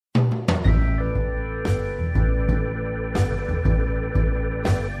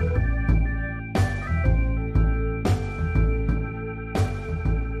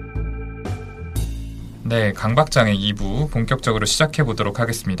네, 강박장애 2부 본격적으로 시작해 보도록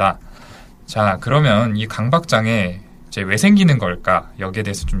하겠습니다. 자, 그러면 이 강박장애 이제 왜 생기는 걸까? 여기에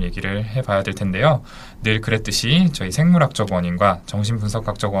대해서 좀 얘기를 해봐야 될 텐데요. 늘 그랬듯이 저희 생물학적 원인과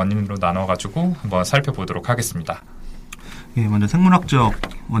정신분석학적 원인으로 나눠가지고 한번 살펴보도록 하겠습니다. 예, 먼저 생물학적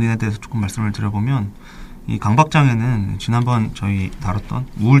원인에 대해서 조금 말씀을 드려보면 이 강박장애는 지난번 저희 다뤘던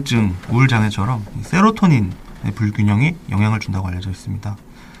우울증, 우울장애처럼 세로토닌의 불균형이 영향을 준다고 알려져 있습니다.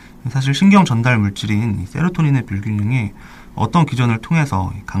 사실 신경 전달 물질인 이 세로토닌의 불균형이 어떤 기전을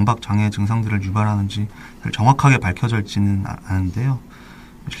통해서 강박장애 증상들을 유발하는지 정확하게 밝혀져 있지는 않은데요.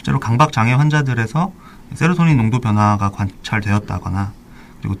 실제로 강박장애 환자들에서 세로토닌 농도 변화가 관찰되었다거나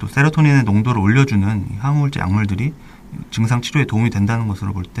그리고 또 세로토닌의 농도를 올려주는 항우울제 약물들이 증상 치료에 도움이 된다는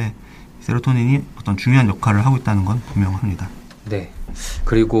것으로 볼 때 세로토닌이 어떤 중요한 역할을 하고 있다는 건 분명합니다. 네.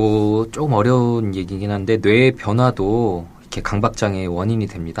 그리고 조금 어려운 얘기긴 한데 뇌의 변화도 이렇게 강박장애의 원인이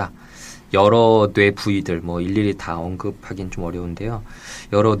됩니다. 여러 뇌 부위들 일일이 다 언급하기는 좀 어려운데요.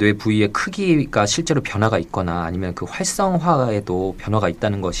 여러 뇌 부위의 크기가 실제로 변화가 있거나 아니면 그 활성화에도 변화가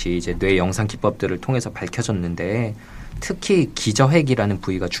있다는 것이 이제 뇌 영상 기법들을 통해서 밝혀졌는데 특히 기저핵이라는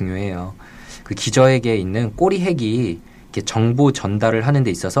부위가 중요해요. 그 기저핵에 있는 꼬리핵이 이렇게 정보 전달을 하는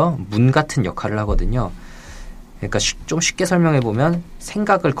데 있어서 문 같은 역할을 하거든요. 그러니까 좀 쉽게 설명해 보면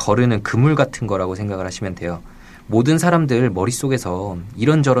생각을 거르는 그물 같은 거라고 생각을 하시면 돼요. 모든 사람들 머릿속에서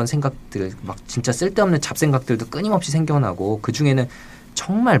이런저런 생각들 막 진짜 쓸데없는 잡생각들도 끊임없이 생겨나고 그중에는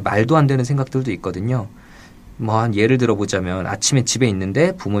정말 말도 안 되는 생각들도 있거든요. 한 예를 들어보자면 아침에 집에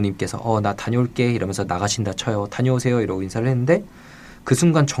있는데 부모님께서 나 다녀올게 이러면서 나가신다 쳐요. 다녀오세요 이러고 인사를 했는데 그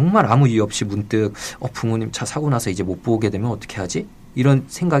순간 정말 아무 이유 없이 문득 부모님 차 사고 나서 이제 못 보게 되면 어떻게 하지? 이런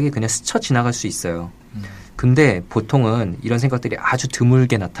생각이 그냥 스쳐 지나갈 수 있어요. 근데 보통은 이런 생각들이 아주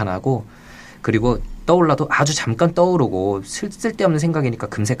드물게 나타나고 그리고 떠올라도 아주 잠깐 떠오르고 쓸데없는 생각이니까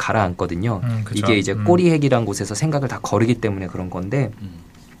금세 가라앉거든요. 이게 이제 꼬리핵이라는 곳에서 생각을 다 거르기 때문에 그런 건데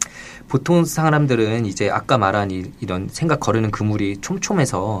보통 사람들은 이제 아까 말한 이런 생각 거르는 그물이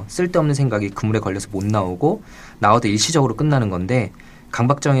촘촘해서 쓸데없는 생각이 그물에 걸려서 못 나오고 나와도 일시적으로 끝나는 건데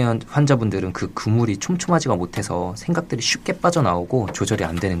강박장애 환자분들은 그 그물이 촘촘하지가 못해서 생각들이 쉽게 빠져나오고 조절이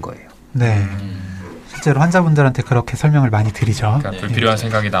안 되는 거예요. 네. 실제로 환자분들한테 그렇게 설명을 많이 드리죠. 그러니까 불필요한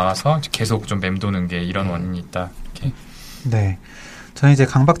생각이 나와서 계속 좀 맴도는 게 이런 원인이 있다. 이렇게. 네. 저는 이제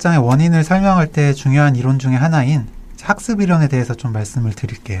강박장애 원인을 설명할 때 중요한 이론 중에 하나인 학습 이론에 대해서 좀 말씀을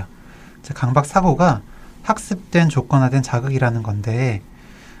드릴게요. 강박 사고가 학습된 조건화된 자극이라는 건데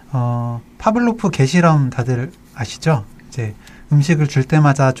파블로프 개 실험 다들 아시죠? 이제 음식을 줄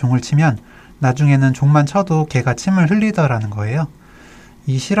때마다 종을 치면 나중에는 종만 쳐도 개가 침을 흘리더라는 거예요.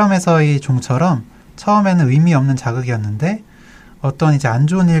 이 실험에서의 종처럼 처음에는 의미 없는 자극이었는데 어떤 이제 안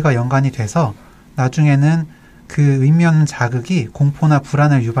좋은 일과 연관이 돼서 나중에는 그 의미 없는 자극이 공포나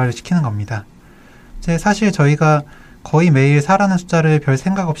불안을 유발을 시키는 겁니다. 이제 사실 저희가 거의 매일 4라는 숫자를 별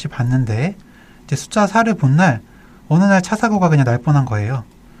생각 없이 봤는데 이제 숫자 4를 본 날 어느 날 차 사고가 그냥 날 뻔한 거예요.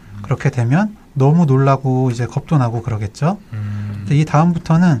 그렇게 되면 너무 놀라고 이제 겁도 나고 그러겠죠. 이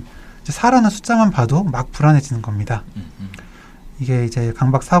다음부터는 이제 4라는 숫자만 봐도 막 불안해지는 겁니다. 이게 이제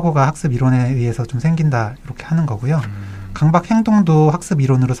강박 사고가 학습 이론에 의해서 좀 생긴다 이렇게 하는 거고요. 강박 행동도 학습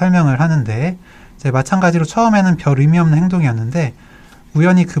이론으로 설명을 하는데 이제 마찬가지로 처음에는 별 의미 없는 행동이었는데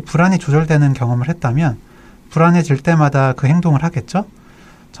우연히 그 불안이 조절되는 경험을 했다면 불안해질 때마다 그 행동을 하겠죠.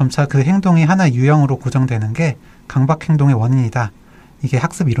 점차 그 행동이 하나의 유형으로 고정되는 게 강박 행동의 원인이다. 이게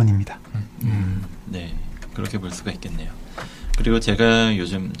학습 이론입니다. 네, 그렇게 볼 수가 있겠네요. 그리고 제가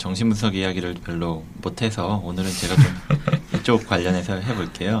요즘 정신분석 이야기를 별로 못해서 오늘은 제가 좀 이쪽 관련해서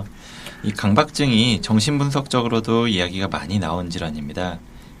해볼게요. 이 강박증이 정신분석적으로도 이야기가 많이 나온 질환입니다.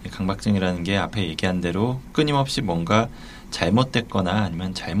 이 강박증이라는 게 앞에 얘기한 대로 끊임없이 뭔가 잘못됐거나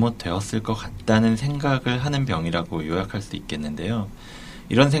아니면 잘못되었을 것 같다는 생각을 하는 병이라고 요약할 수 있겠는데요.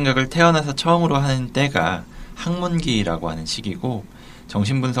 이런 생각을 태어나서 처음으로 하는 때가 학문기라고 하는 시기고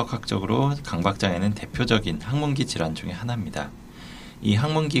정신분석학적으로 강박장애는 대표적인 학문기 질환 중에 하나입니다. 이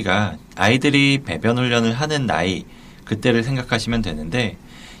학문기가 아이들이 배변 훈련을 하는 나이, 그때를 생각하시면 되는데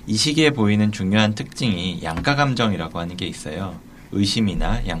이 시기에 보이는 중요한 특징이 양가감정이라고 하는 게 있어요.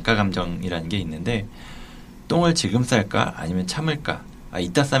 의심이나 양가감정이라는 게 있는데 똥을 지금 쌀까? 아니면 참을까?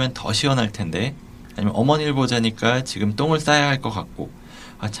 이따 싸면 더 시원할 텐데 아니면 어머니를 보자니까 지금 똥을 싸야 할 것 같고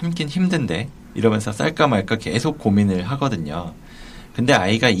참긴 힘든데 이러면서 쌀까 말까 계속 고민을 하거든요. 근데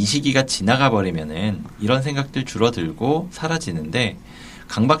아이가 이 시기가 지나가 버리면은 이런 생각들 줄어들고 사라지는데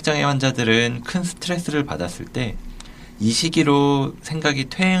강박장애 환자들은 큰 스트레스를 받았을 때 이 시기로 생각이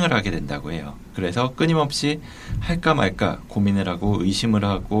퇴행을 하게 된다고 해요. 그래서 끊임없이 할까 말까 고민을 하고 의심을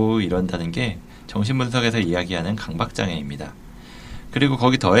하고 이런다는 게 정신분석에서 이야기하는 강박장애입니다. 그리고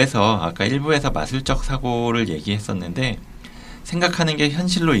거기 더해서 아까 일부에서 마술적 사고를 얘기했었는데 생각하는 게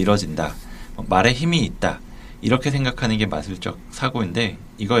현실로 이뤄진다. 말에 힘이 있다. 이렇게 생각하는 게 마술적 사고인데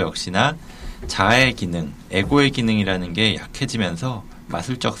이거 역시나 자아의 기능, 에고의 기능이라는 게 약해지면서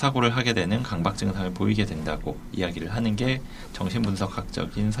마술적 사고를 하게 되는 강박증 증상을 보이게 된다고 이야기를 하는 게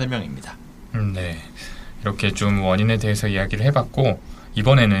정신분석학적인 설명입니다. 네. 이렇게 좀 원인에 대해서 이야기를 해봤고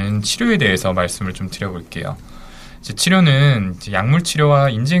이번에는 치료에 대해서 말씀을 좀 드려볼게요. 이제 치료는 이제 약물 치료와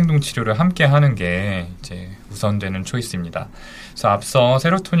인지행동 치료를 함께 하는 게 이제 우선되는 초이스입니다. 그래서 앞서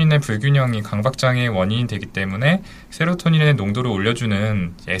세로토닌의 불균형이 강박장애의 원인이 되기 때문에 세로토닌의 농도를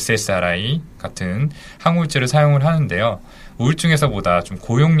올려주는 SSRI 같은 항우울제를 사용을 하는데요. 우울증에서보다 좀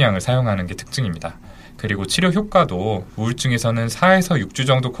고용량을 사용하는 게 특징입니다. 그리고 치료 효과도 우울증에서는 4에서 6주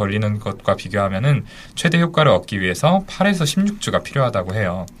정도 걸리는 것과 비교하면은 최대 효과를 얻기 위해서 8에서 16주가 필요하다고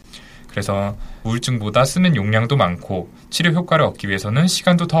해요. 그래서 우울증보다 쓰는 용량도 많고 치료 효과를 얻기 위해서는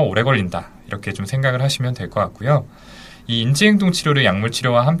시간도 더 오래 걸린다. 이렇게 좀 생각을 하시면 될 것 같고요. 이 인지행동 치료를 약물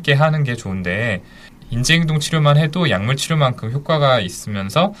치료와 함께 하는 게 좋은데 인지행동 치료만 해도 약물 치료만큼 효과가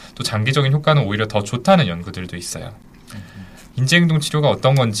있으면서 또 장기적인 효과는 오히려 더 좋다는 연구들도 있어요. 인지행동 치료가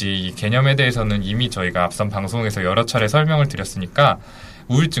어떤 건지 이 개념에 대해서는 이미 저희가 앞선 방송에서 여러 차례 설명을 드렸으니까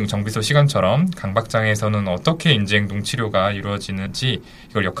우울증 정비소 시간처럼 강박장애에서는 어떻게 인지행동 치료가 이루어지는지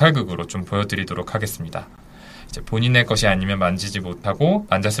이걸 역할극으로 좀 보여드리도록 하겠습니다. 이제 본인의 것이 아니면 만지지 못하고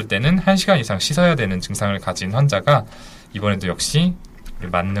만졌을 때는 1시간 이상 씻어야 되는 증상을 가진 환자가 이번에도 역시 우리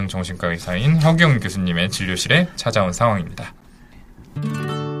만능 정신과 의사인 허경 교수님의 진료실에 찾아온 상황입니다.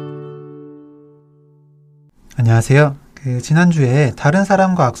 안녕하세요. 지난주에 다른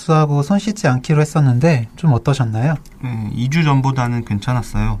사람과 악수하고 손 씻지 않기로 했었는데 좀 어떠셨나요? 2주 전보다는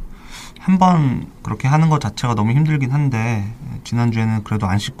괜찮았어요. 한 번 그렇게 하는 것 자체가 너무 힘들긴 한데 지난주에는 그래도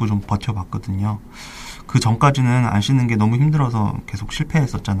안 씻고 좀 버텨봤거든요. 그 전까지는 안 씻는 게 너무 힘들어서 계속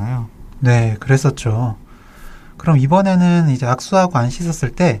실패했었잖아요. 네, 그랬었죠. 그럼 이번에는 이제 악수하고 안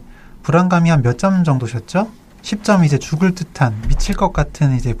씻었을 때 불안감이 한 몇 점 정도셨죠? 10점 이제 죽을 듯한 미칠 것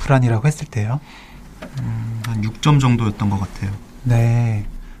같은 이제 불안이라고 했을 때요. 한 6점 정도였던 것 같아요. 네.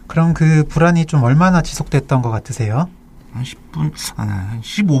 그럼 그 불안이 좀 얼마나 지속됐던 것 같으세요? 한 10분, 한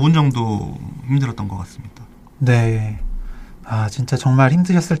 15분 정도 힘들었던 것 같습니다. 네. 아, 진짜 정말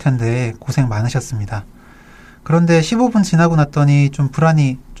힘드셨을 텐데 고생 많으셨습니다. 그런데 15분 지나고 났더니 좀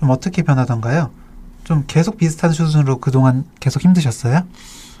불안이 좀 어떻게 변하던가요? 좀 계속 비슷한 수준으로 그동안 계속 힘드셨어요?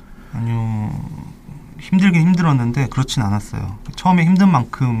 아니요. 힘들긴 힘들었는데 그렇진 않았어요. 처음에 힘든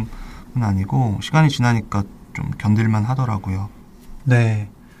만큼은 아니고 시간이 지나니까 좀 견딜만 하더라고요. 네.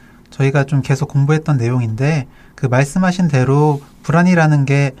 저희가 좀 계속 공부했던 내용인데 그 말씀하신 대로 불안이라는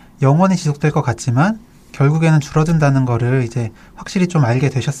게 영원히 지속될 것 같지만 결국에는 줄어든다는 거를 이제 확실히 좀 알게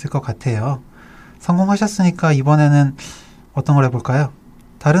되셨을 것 같아요. 성공하셨으니까 이번에는 어떤 걸 해볼까요?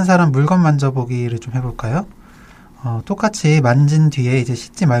 다른 사람 물건 만져보기를 좀 해볼까요? 똑같이 만진 뒤에 이제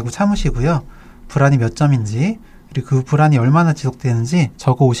씻지 말고 참으시고요. 불안이 몇 점인지 그리고 그 불안이 얼마나 지속되는지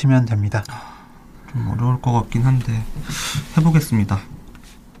적어 오시면 됩니다. 좀 어려울 것 같긴 한데 해보겠습니다.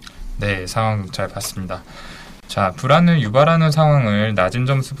 네, 상황 잘 봤습니다. 자, 불안을 유발하는 상황을 낮은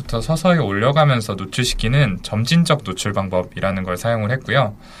점수부터 서서히 올려가면서 노출시키는 점진적 노출 방법이라는 걸 사용을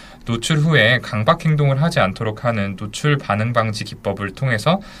했고요. 노출 후에 강박 행동을 하지 않도록 하는 노출 반응 방지 기법을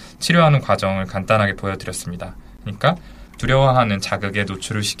통해서 치료하는 과정을 간단하게 보여드렸습니다. 그러니까 두려워하는 자극에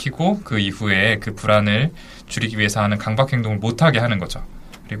노출을 시키고 그 이후에 그 불안을 줄이기 위해서 하는 강박 행동을 못하게 하는 거죠.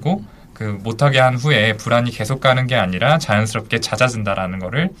 그리고 그 못하게 한 후에 불안이 계속 가는 게 아니라 자연스럽게 잦아든다라는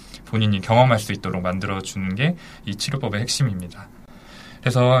거를 본인이 경험할 수 있도록 만들어주는 게 이 치료법의 핵심입니다.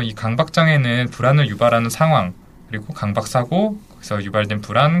 그래서 이 강박장애는 불안을 유발하는 상황, 그리고 강박사고, 그래서 유발된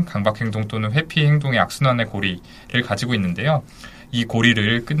불안, 강박행동 또는 회피 행동의 악순환의 고리를 가지고 있는데요. 이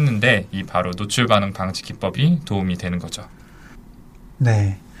고리를 끊는데 이 바로 노출반응 방지 기법이 도움이 되는 거죠.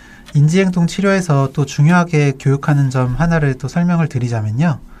 네. 인지행동 치료에서 또 중요하게 교육하는 점 하나를 또 설명을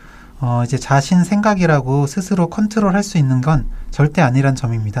드리자면요. 이제 자신 생각이라고 스스로 컨트롤할 수 있는 건 절대 아니란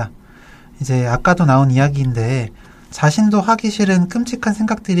점입니다. 이제 아까도 나온 이야기인데 자신도 하기 싫은 끔찍한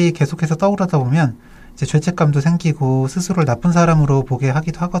생각들이 계속해서 떠오르다 보면 이제 죄책감도 생기고 스스로를 나쁜 사람으로 보게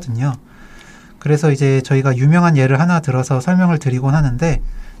하기도 하거든요. 그래서 이제 저희가 유명한 예를 하나 들어서 설명을 드리곤 하는데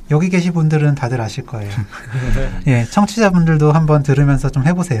여기 계신 분들은 다들 아실 거예요. 예, 청취자분들도 한번 들으면서 좀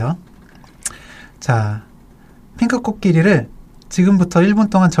해보세요. 자, 핑크 코끼리를 지금부터 1분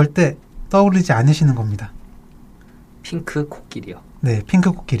동안 절대 떠올리지 않으시는 겁니다. 핑크 코끼리요? 네,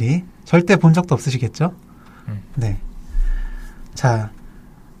 핑크 코끼리. 절대 본 적도 없으시겠죠? 네. 자,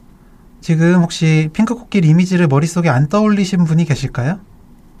 지금 혹시 핑크 코끼리 이미지를 머릿속에 안 떠올리신 분이 계실까요?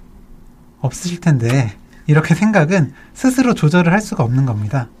 없으실 텐데 이렇게 생각은 스스로 조절을 할 수가 없는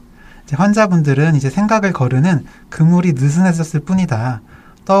겁니다. 이제 환자분들은 이제 생각을 거르는 그물이 느슨해졌을 뿐이다.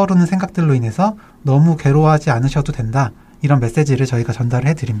 떠오르는 생각들로 인해서 너무 괴로워하지 않으셔도 된다. 이런 메시지를 저희가 전달을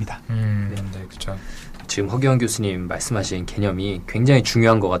해드립니다. 네, 그렇죠. 지금 허기원 교수님 말씀하신 개념이 굉장히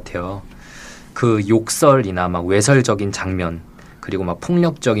중요한 것 같아요. 그 욕설이나 막 외설적인 장면, 그리고 막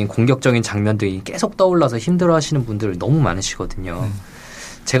폭력적인, 공격적인 장면들이 계속 떠올라서 힘들어하시는 분들 너무 많으시거든요.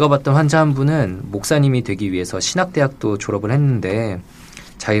 제가 봤던 환자 한 분은 목사님이 되기 위해서 신학대학도 졸업을 했는데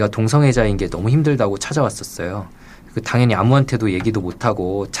자기가 동성애자인 게 너무 힘들다고 찾아왔었어요. 당연히 아무한테도 얘기도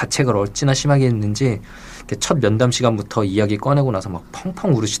못하고 자책을 어찌나 심하게 했는지 첫 면담 시간부터 이야기 꺼내고 나서 막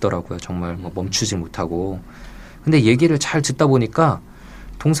펑펑 울으시더라고요. 정말 뭐 멈추지 못하고. 근데 얘기를 잘 듣다 보니까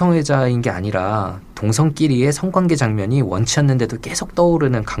동성애자인 게 아니라 동성끼리의 성관계 장면이 원치 않는데도 계속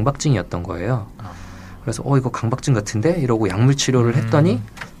떠오르는 강박증이었던 거예요. 그래서 이거 강박증 같은데? 이러고 약물 치료를 했더니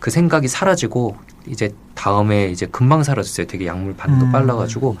그 생각이 사라지고 이제 다음에 이제 금방 사라졌어요. 되게 약물 반응도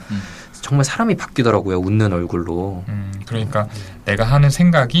빨라가지고 정말 사람이 바뀌더라고요. 웃는 얼굴로. 그러니까 내가 하는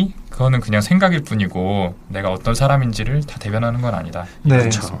생각이 그거는 그냥 생각일 뿐이고 내가 어떤 사람인지를 다 대변하는 건 아니다. 네.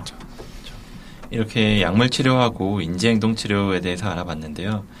 그렇죠. 이렇게 약물 치료하고 인지행동 치료에 대해서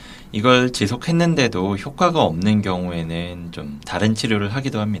알아봤는데요. 이걸 지속했는데도 효과가 없는 경우에는 좀 다른 치료를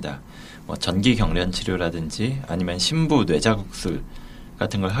하기도 합니다. 뭐 전기 경련 치료라든지 아니면 신부 뇌자극술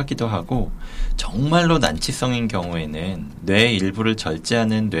같은 걸 하기도 하고, 정말로 난치성인 경우에는 뇌의 일부를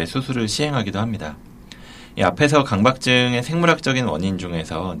절제하는 뇌 수술을 시행하기도 합니다. 이 앞에서 강박증의 생물학적인 원인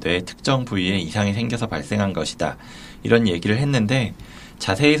중에서 뇌의 특정 부위에 이상이 생겨서 발생한 것이다, 이런 얘기를 했는데,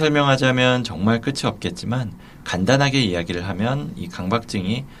 자세히 설명하자면 정말 끝이 없겠지만 간단하게 이야기를 하면 이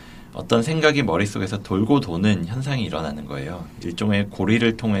강박증이 어떤 생각이 머릿속에서 돌고 도는 현상이 일어나는 거예요. 일종의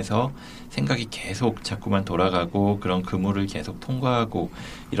고리를 통해서 생각이 계속 자꾸만 돌아가고 그런 그물을 계속 통과하고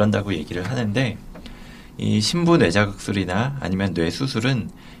이런다고 얘기를 하는데, 이 신부 뇌자극술이나 아니면 뇌수술은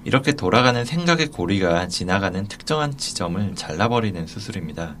이렇게 돌아가는 생각의 고리가 지나가는 특정한 지점을 잘라버리는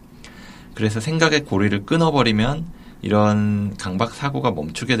수술입니다. 그래서 생각의 고리를 끊어버리면 이런 강박 사고가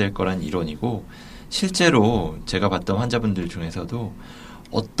멈추게 될 거란 이론이고, 실제로 제가 봤던 환자분들 중에서도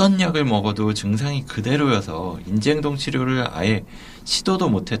어떤 약을 먹어도 증상이 그대로여서 인지행동 치료를 아예 시도도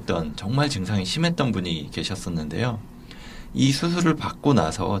못했던 정말 증상이 심했던 분이 계셨었는데요. 이 수술을 받고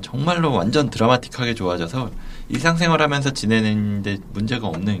나서 정말로 완전 드라마틱하게 좋아져서 일상생활하면서 지내는데 문제가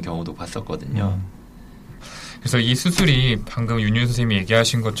없는 경우도 봤었거든요. 그래서 이 수술이 방금 윤유 선생님이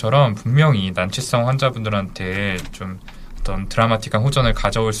얘기하신 것처럼 분명히 난치성 환자분들한테 좀 어떤 드라마틱한 호전을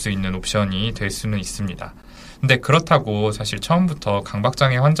가져올 수 있는 옵션이 될 수는 있습니다. 근데 그렇다고 사실 처음부터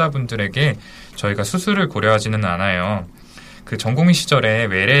강박장애 환자분들에게 저희가 수술을 고려하지는 않아요. 그 전공의 시절에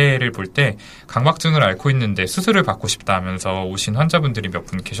외래를 볼 때 강박증을 앓고 있는데 수술을 받고 싶다 하면서 오신 환자분들이 몇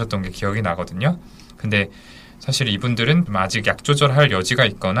분 계셨던 게 기억이 나거든요. 근데 사실 이분들은 아직 약 조절할 여지가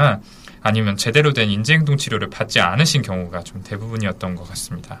있거나 아니면 제대로 된 인지행동 치료를 받지 않으신 경우가 좀 대부분이었던 것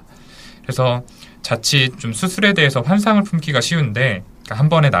같습니다. 그래서 자칫 좀 수술에 대해서 환상을 품기가 쉬운데, 그러니까 한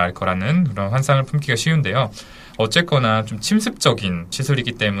번에 나을 거라는 그런 환상을 품기가 쉬운데요. 어쨌거나 좀 침습적인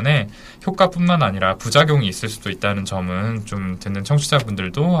시술이기 때문에 효과뿐만 아니라 부작용이 있을 수도 있다는 점은 좀 듣는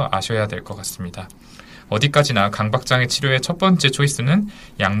청취자분들도 아셔야 될 것 같습니다. 어디까지나 강박장애 치료의 첫 번째 초이스는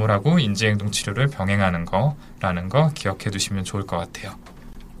약물하고 인지행동 치료를 병행하는 거라는 거 기억해 두시면 좋을 것 같아요.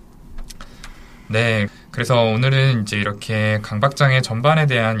 네, 그래서 오늘은 이제 이렇게 강박장애 전반에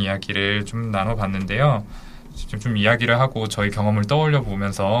대한 이야기를 좀 나눠봤는데요. 좀 이야기를 하고 저희 경험을 떠올려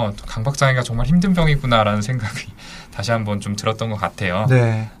보면서 강박장애가 정말 힘든 병이구나라는 생각이 다시 한번 좀 들었던 것 같아요.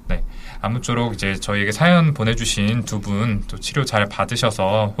 네. 아무쪼록 이제 저희에게 사연 보내주신 두 분 또 치료 잘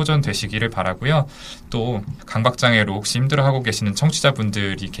받으셔서 호전되시기를 바라고요. 또 강박장애로 혹시 힘들어하고 계시는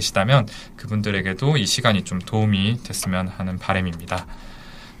청취자분들이 계시다면 그분들에게도 이 시간이 좀 도움이 됐으면 하는 바람입니다.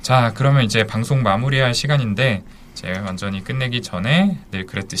 자, 그러면 이제 방송 마무리할 시간인데 이제 완전히 끝내기 전에 늘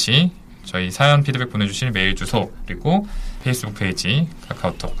그랬듯이 저희 사연 피드백 보내주실 메일 주소 그리고 페이스북 페이지,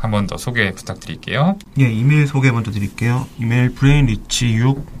 카카오톡 한 번 더 소개 부탁드릴게요. 예, 이메일 소개 먼저 드릴게요. 이메일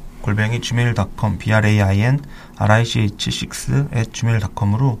brainrich6@gmail.com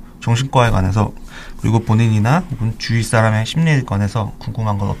brainrich6@gmail.com으로 정신과에 관해서, 그리고 본인이나 혹은 주위 사람의 심리에 관해서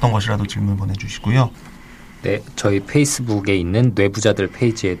궁금한 건 어떤 것이라도 질문 보내주시고요. 네, 저희 페이스북에 있는 뇌부자들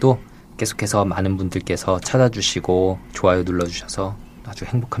페이지에도 계속해서 많은 분들께서 찾아주시고 좋아요 눌러주셔서 아주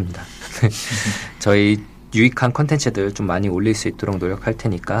행복합니다. 저희 유익한 콘텐츠들 좀 많이 올릴 수 있도록 노력할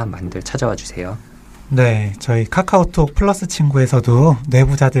테니까 많이들 찾아와 주세요. 네, 저희 카카오톡 플러스 친구에서도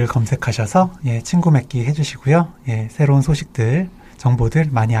뇌부자들 검색하셔서 친구 맺기 해주시고요. 새로운 소식들, 정보들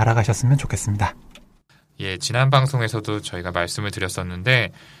많이 알아가셨으면 좋겠습니다. 예, 지난 방송에서도 저희가 말씀을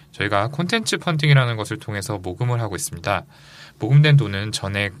드렸었는데 저희가 콘텐츠 펀딩이라는 것을 통해서 모금을 하고 있습니다. 모금된 돈은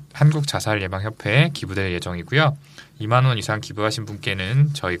전액 한국자살예방협회에 기부될 예정이고요. 2만 원 이상 기부하신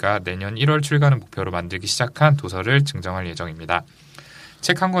분께는 저희가 내년 1월 출간을 목표로 만들기 시작한 도서를 증정할 예정입니다.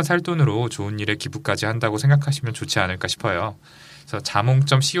 책 한 권 살 돈으로 좋은 일에 기부까지 한다고 생각하시면 좋지 않을까 싶어요. 그래서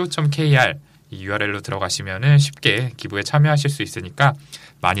자몽.co.kr 이 URL로 들어가시면 쉽게 기부에 참여하실 수 있으니까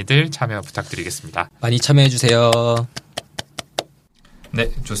많이들 참여 부탁드리겠습니다. 많이 참여해주세요. 네,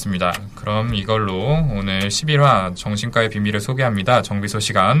 좋습니다. 그럼 이걸로 오늘 11화 정신과의 비밀을 소개합니다. 정비소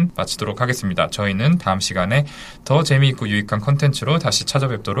시간 마치도록 하겠습니다. 저희는 다음 시간에 더 재미있고 유익한 컨텐츠로 다시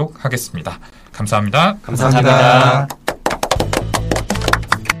찾아뵙도록 하겠습니다. 감사합니다. 감사합니다.